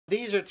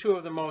These are two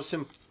of the most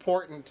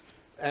important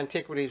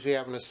antiquities we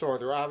have in the store.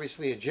 They're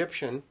obviously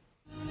Egyptian.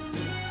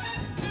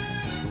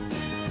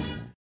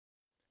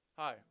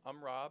 Hi,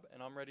 I'm Rob,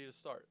 and I'm ready to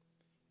start.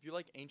 If you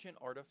like ancient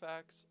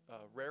artifacts,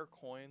 rare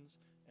coins,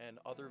 and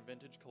other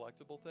vintage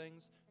collectible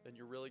things, then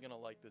you're really going to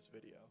like this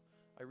video.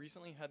 I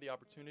recently had the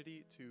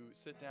opportunity to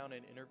sit down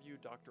and interview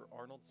Dr.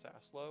 Arnold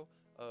Saslow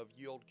of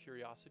Olde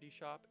Curiositie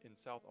Shoppe in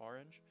South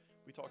Orange.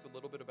 We talked a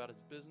little bit about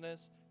his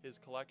business, his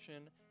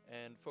collection,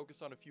 and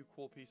focused on a few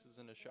cool pieces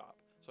in his shop.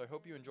 So I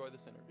hope you enjoy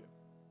this interview.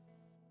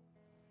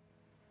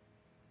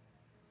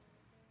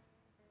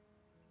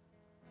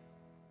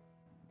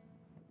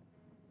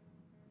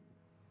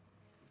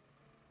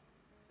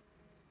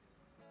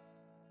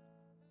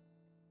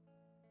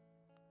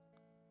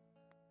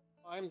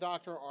 I'm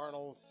Dr.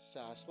 Arnold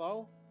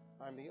Saslow.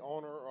 I'm the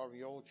owner of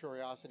the Olde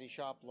Curiositie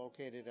Shoppe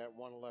located at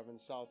 111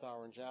 South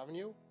Orange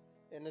Avenue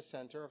in the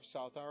center of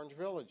South Orange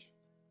Village.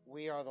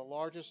 We are the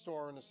largest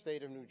store in the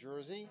state of New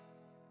Jersey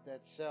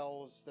that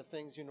sells the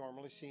things you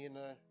normally see in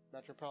the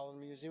Metropolitan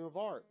Museum of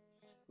Art.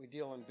 We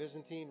deal in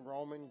Byzantine,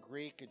 Roman,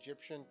 Greek,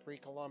 Egyptian,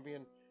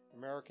 pre-Columbian,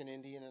 American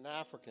Indian, and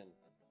African.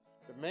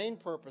 The main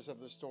purpose of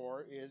the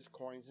store is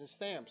coins and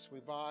stamps. We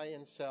buy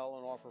and sell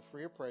and offer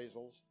free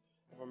appraisals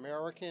of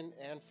American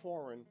and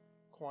foreign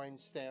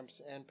coins,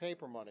 stamps, and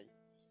paper money.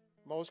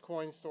 Most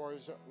coin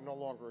stores no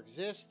longer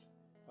exist.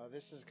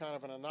 This is kind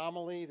of an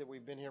anomaly that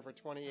we've been here for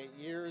 28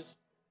 years,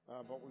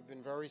 but we've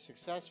been very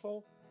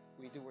successful.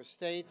 We do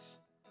estates,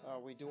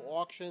 we do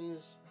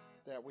auctions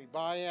that we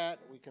buy at,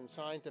 we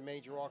consign to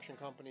major auction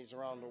companies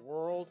around the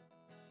world,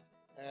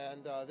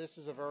 and this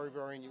is a very,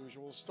 very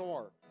unusual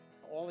store.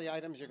 All the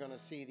items you're going to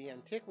see, the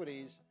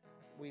antiquities,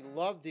 we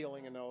love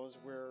dealing in those.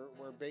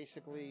 We're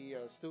basically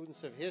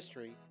students of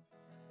history,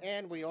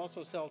 and we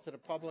also sell to the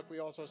public. We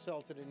also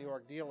sell to the New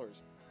York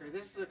dealers. Okay,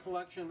 this is a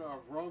collection of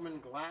Roman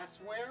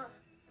glassware.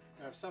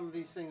 Now, if some of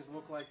these things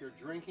look like they're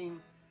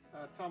drinking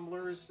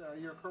tumblers,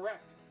 you're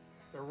correct.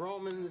 The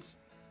Romans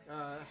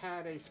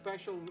had a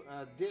special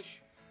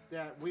dish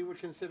that we would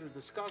consider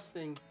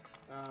disgusting.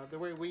 The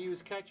way we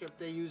use ketchup,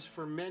 they use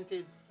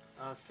fermented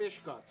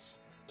fish guts.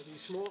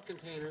 These small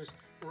containers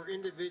were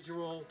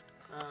individual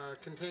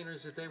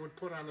containers that they would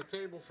put on the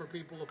table for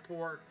people to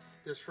pour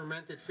this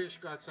fermented fish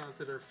guts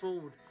onto their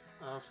food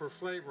for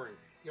flavoring.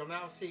 You'll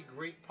now see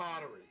Greek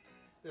pottery.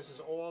 This is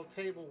all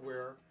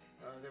tableware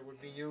that would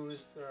be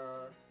used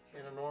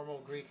in a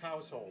normal Greek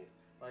household.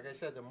 Like I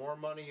said, the more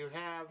money you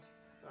have,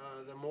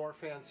 the more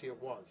fancy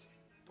it was.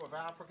 With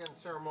African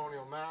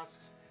ceremonial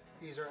masks,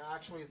 these are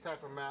actually the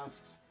type of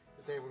masks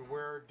that they would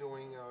wear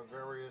during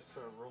various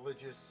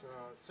religious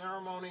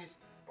ceremonies.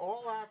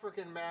 All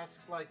African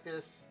masks like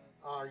this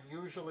are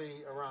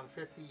usually around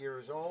 50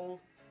 years old.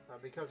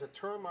 Because of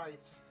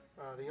termites,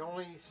 the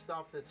only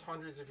stuff that's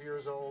hundreds of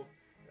years old,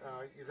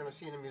 you're going to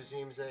see in the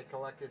museums they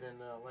collected in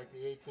like the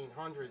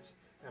 1800s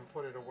and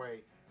put it away.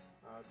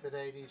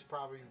 Today these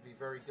probably would be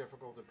very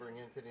difficult to bring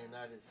into the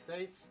United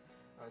States,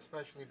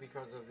 especially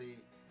because of the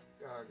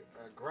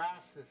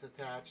grass that's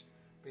attached,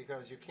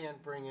 because you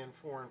can't bring in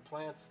foreign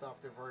plant stuff.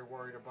 They're very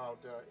worried about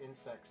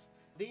insects.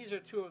 These are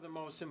two of the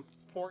most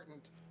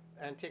important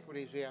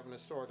antiquities we have in the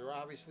store. They're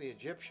obviously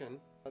Egyptian.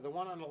 The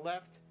one on the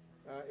left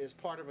is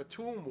part of a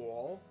tomb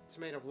wall. It's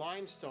made of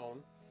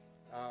limestone,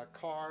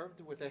 carved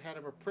with the head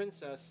of a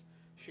princess.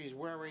 She's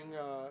wearing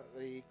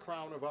the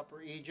crown of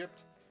Upper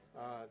Egypt.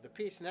 The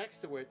piece next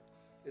to it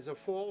is a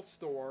false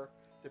door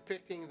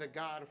depicting the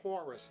god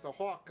Horus, the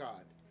hawk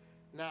god.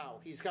 Now,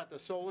 he's got the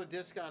solar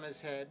disk on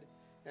his head,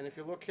 and if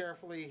you look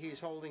carefully,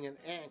 he's holding an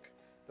ankh,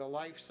 the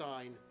life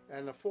sign,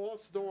 and the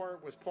false door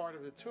was part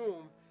of the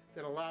tomb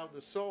that allowed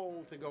the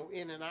soul to go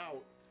in and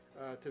out,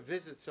 to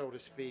visit, so to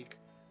speak.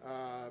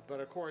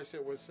 But of course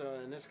it was,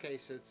 in this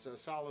case, it's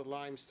solid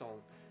limestone.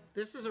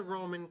 This is a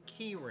Roman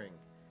key ring.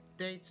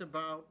 Dates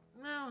about,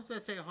 well,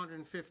 let's say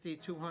 150,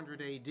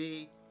 200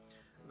 AD.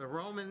 The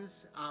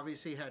Romans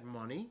obviously had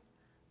money,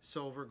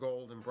 silver,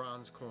 gold, and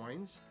bronze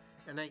coins,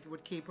 and they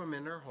would keep them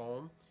in their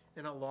home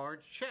in a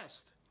large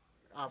chest.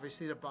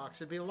 Obviously the box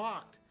would be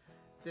locked.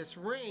 This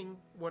ring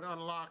would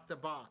unlock the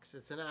box.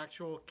 It's an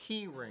actual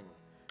key ring.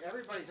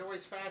 Everybody's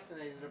always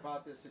fascinated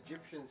about this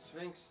Egyptian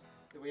Sphinx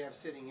that we have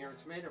sitting here.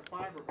 It's made of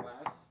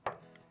fiberglass.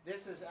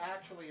 This is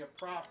actually a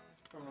prop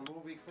from the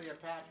movie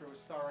Cleopatra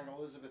starring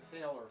Elizabeth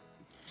Taylor.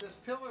 This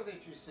pillar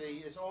that you see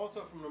is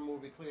also from the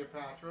movie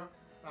Cleopatra.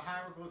 The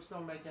hieroglyphs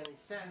don't make any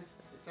sense.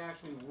 It's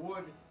actually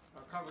wood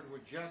covered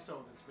with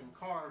gesso that's been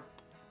carved.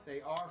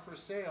 They are for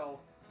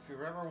sale. If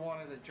you've ever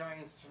wanted a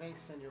giant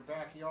Sphinx in your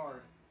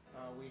backyard,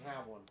 we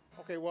have one.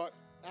 Okay, what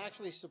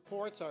actually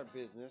supports our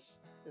business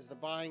is the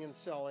buying and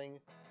selling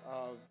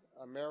of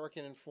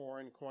American and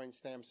foreign coin,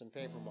 stamps, and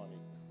paper money.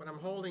 What I'm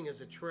holding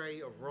is a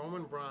tray of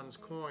Roman bronze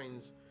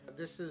coins.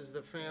 This is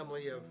the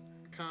family of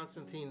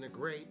Constantine the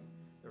Great,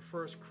 the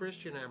first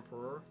Christian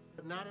emperor.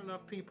 But not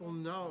enough people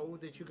know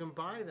that you can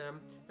buy them,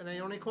 and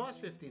they only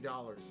cost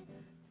 $50.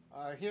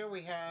 Here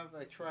we have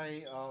a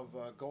tray of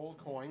gold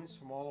coins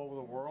from all over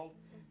the world.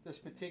 This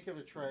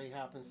particular tray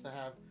happens to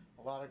have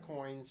a lot of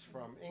coins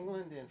from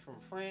England and from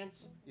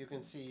France. You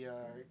can see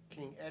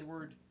King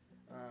Edward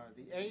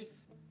the Eighth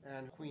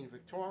and Queen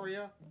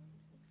Victoria.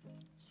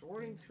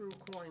 Sorting through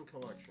coin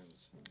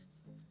collections.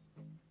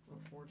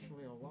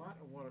 Unfortunately, a lot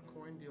of what a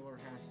coin dealer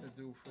has to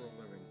do for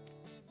a living.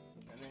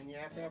 And then you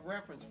have to have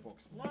reference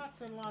books.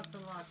 Lots and lots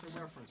and lots of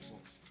reference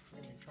books.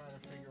 And you try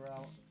to figure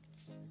out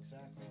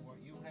exactly what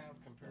you have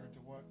compared to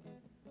what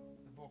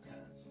the book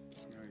has.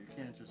 You know, you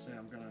can't just say,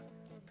 I'm going to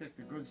pick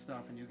the good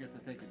stuff and you get to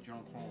take the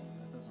junk home.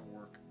 That doesn't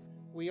work.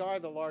 We are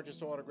the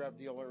largest autograph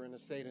dealer in the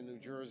state of New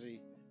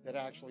Jersey that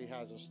actually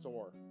has a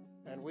store.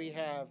 And we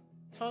have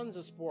tons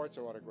of sports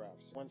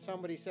autographs. When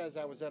somebody says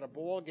I was at a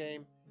ball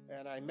game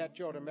and I met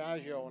Joe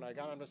DiMaggio and I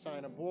got him to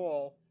sign a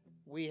ball,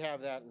 we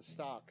have that in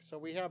stock. So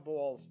we have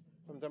balls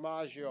from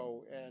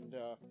DiMaggio and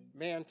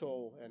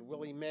Mantle and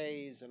Willie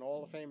Mays and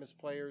all the famous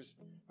players.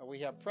 We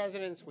have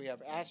presidents, we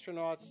have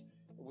astronauts,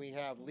 we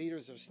have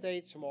leaders of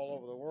states from all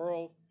over the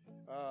world.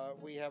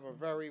 We have a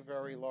very,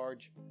 very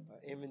large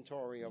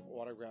inventory of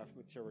autograph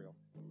material.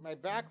 My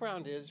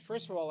background is,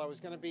 first of all, I was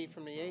going to be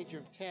from the age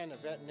of 10 a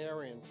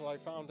veterinarian until I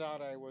found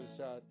out I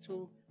was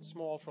too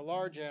small for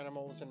large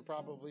animals and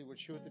probably would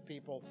shoot the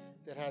people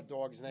that had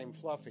dogs named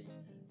Fluffy.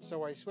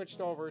 So I switched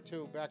over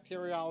to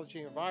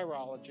bacteriology and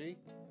virology,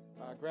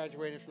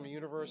 graduated from the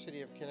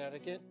University of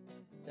Connecticut.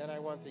 Then I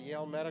went to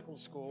Yale Medical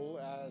School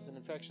as an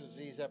infectious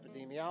disease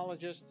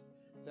epidemiologist.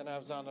 Then I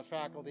was on the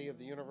faculty of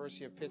the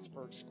University of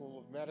Pittsburgh School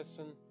of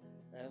Medicine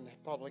and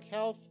Public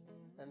Health.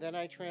 And then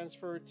I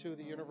transferred to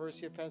the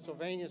University of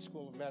Pennsylvania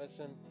School of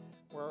Medicine,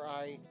 where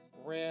I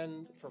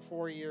ran for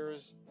 4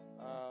 years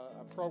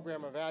a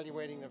program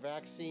evaluating the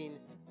vaccine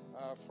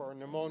for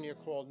pneumonia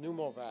called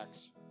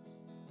Pneumovax.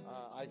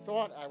 I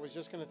thought I was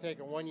just going to take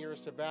a 1-year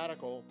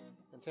sabbatical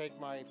and take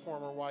my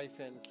former wife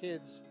and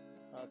kids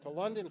to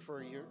London for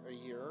a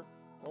year.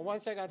 Well,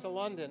 once I got to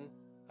London,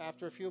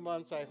 after a few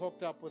months, I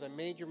hooked up with a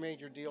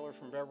major dealer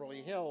from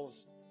Beverly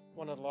Hills,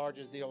 one of the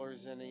largest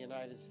dealers in the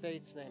United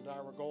States, named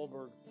Ira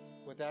Goldberg.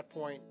 At that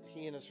point,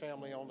 he and his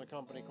family owned a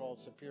company called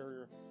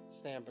Superior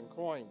Stamp and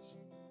Coins.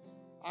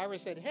 Ira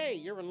said, hey,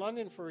 you're in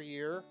London for a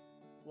year.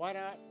 Why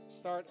not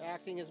start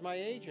acting as my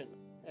agent?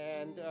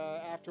 And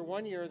after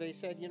 1 year, they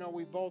said, you know,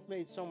 we both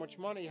made so much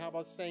money. How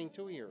about staying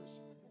 2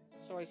 years?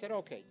 So I said,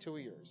 okay, 2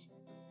 years.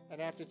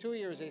 And after 2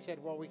 years, they said,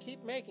 well, we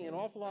keep making an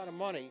awful lot of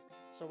money,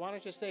 so why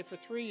don't you stay for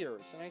 3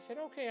 years? And I said,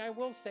 okay, I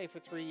will stay for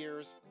 3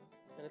 years.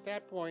 And at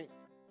that point,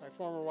 my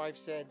former wife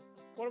said,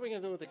 what are we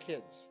going to do with the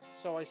kids?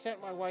 So I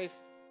sent my wife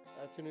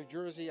to New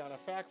Jersey on a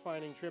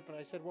fact-finding trip, and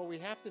I said, well, we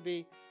have to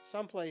be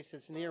someplace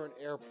that's near an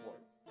airport.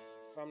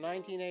 From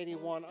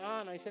 1981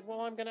 on, I said,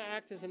 well, I'm going to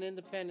act as an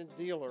independent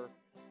dealer.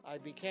 I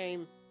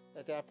became,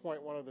 at that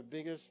point, one of the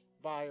biggest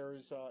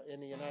buyers in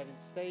the United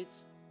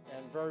States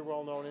and very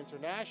well known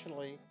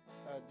internationally,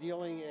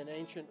 dealing in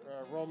ancient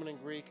Roman and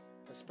Greek,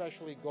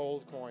 especially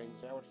gold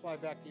coins. I would fly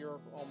back to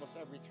Europe almost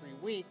every 3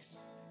 weeks,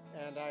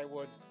 and I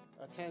would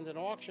attend an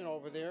auction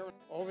over there.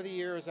 Over the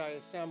years, I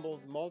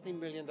assembled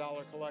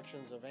multi-million-dollar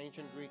collections of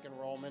ancient Greek and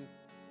Roman.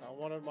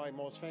 One of my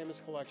most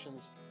famous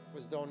collections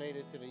was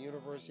donated to the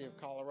University of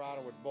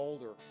Colorado at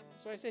Boulder.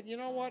 So I said, you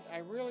know what? I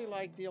really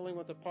like dealing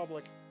with the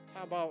public.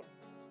 How about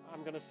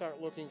I'm going to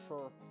start looking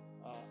for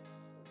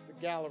the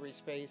gallery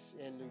space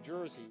in New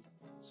Jersey.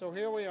 So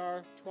here we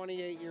are,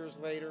 28 years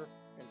later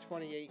and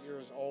 28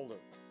 years older.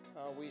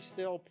 We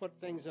still put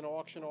things in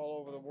auction all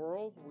over the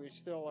world. We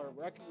still are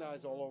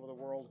recognized all over the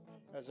world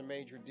as a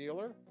major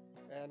dealer,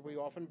 and we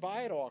often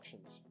buy at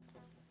auctions.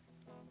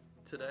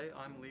 Today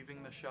I'm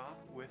leaving the shop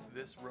with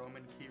this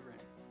Roman keyring.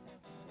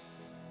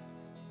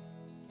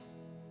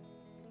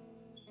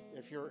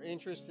 If your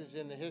interest is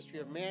in the history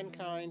of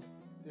mankind,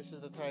 this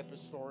is the type of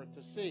store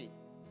to see.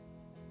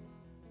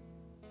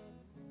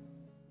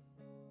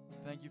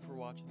 Thank you for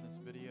watching this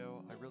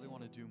video. I really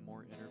want to do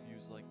more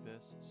interviews like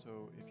this,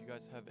 so if you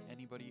guys have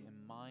anybody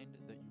in mind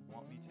that you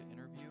want me to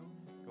interview,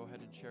 go ahead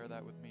and share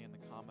that with me in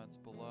the comments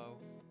below.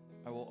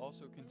 I will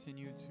also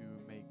continue to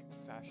make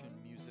fashion,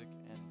 music,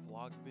 and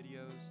vlog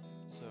videos,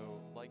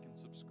 so like and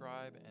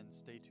subscribe and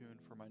stay tuned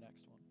for my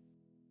next one.